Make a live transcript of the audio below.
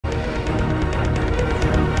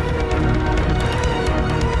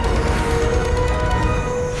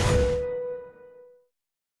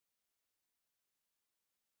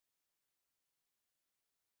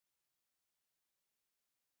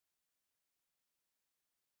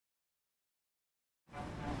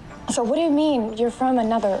So what do you mean you're from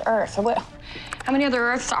another Earth? How many other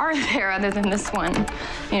Earths are there other than this one?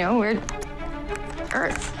 You know, we're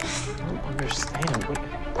Earth. I don't understand.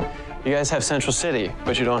 You guys have Central City,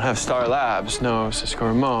 but you don't have Star Labs. No Cisco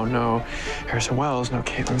Ramon, no Harrison Wells, no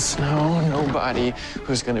Caitlin Snow, nobody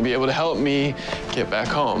who's gonna be able to help me get back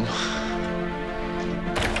home.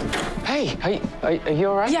 Hey, are you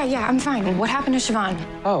all right? Yeah, I'm fine. What happened to Siobhan?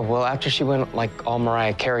 Oh, well, after she went like all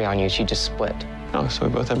Mariah Carey on you, she just split. Oh, so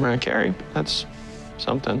we both have Mariah Carey. That's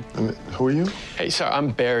something. And who are you? Hey, sorry, I'm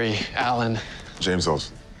Barry Allen. James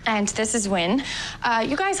Olsen. And this is Wynn.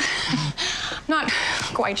 You guys, I'm not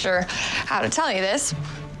quite sure how to tell you this.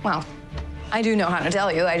 Well, I do know how to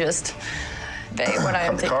tell you. I just say what I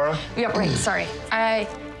am thinking. Cara? Yeah, right, sorry.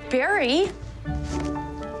 Barry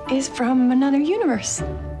is from another universe.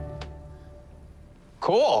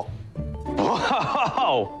 Cool.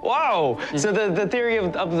 Whoa. So the theory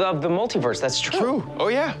of the multiverse, that's true. True. Oh,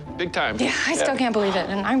 yeah, big time. Yeah, I still can't believe it,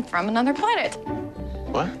 and I'm from another planet.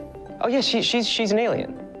 What? Oh, yeah, she's an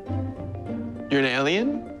alien. You're an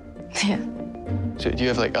alien? Yeah. So do you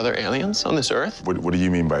have, like, other aliens on this Earth? What do you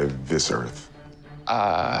mean by this Earth?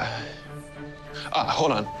 Hold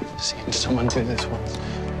on. See, someone do this once.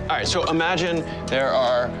 All right, so imagine there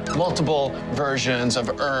are multiple versions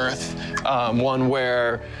of Earth. One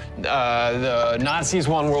where the Nazis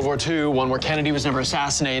won World War II, one where Kennedy was never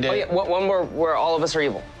assassinated. Oh, yeah, one where all of us are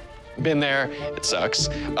evil. Been there, it sucks.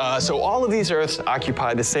 So all of these Earths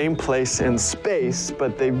occupy the same place in space,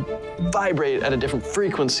 but they vibrate at a different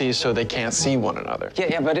frequency, so they can't see one another.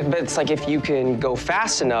 Yeah, but it's like if you can go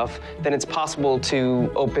fast enough, then it's possible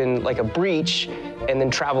to open like a breach and then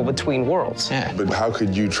travel between worlds. Yeah. But how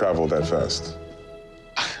could you travel that fast?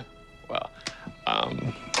 Well,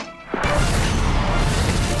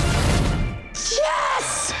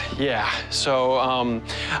 Yes! Yeah, so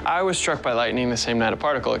I was struck by lightning the same night a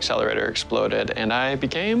particle accelerator exploded, and I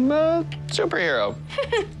became a superhero.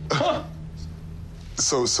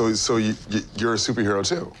 So you're a superhero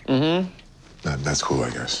too? Mm-hmm. That's cool,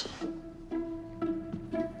 I guess.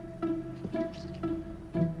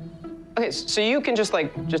 Okay, so you can just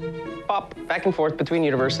pop back and forth between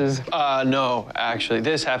universes. No, actually,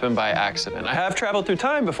 this happened by accident. I have traveled through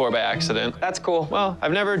time before by accident. That's cool. Well,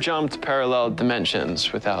 I've never jumped parallel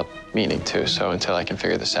dimensions without meaning to, so until I can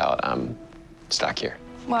figure this out, I'm stuck here.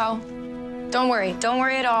 Well, don't worry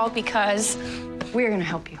at all, because we're gonna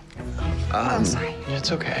help you. I'm sorry.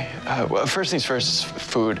 It's okay. Well, first things first is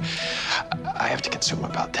food. I have to consume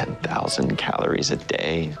about 10,000 calories a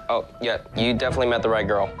day. Oh, yeah, you definitely met the right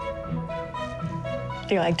girl.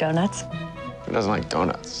 Do you like donuts? Who doesn't like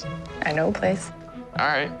donuts? I know a place. All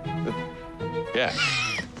right. Yeah.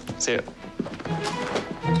 See ya.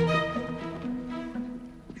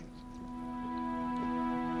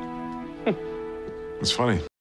 It's funny.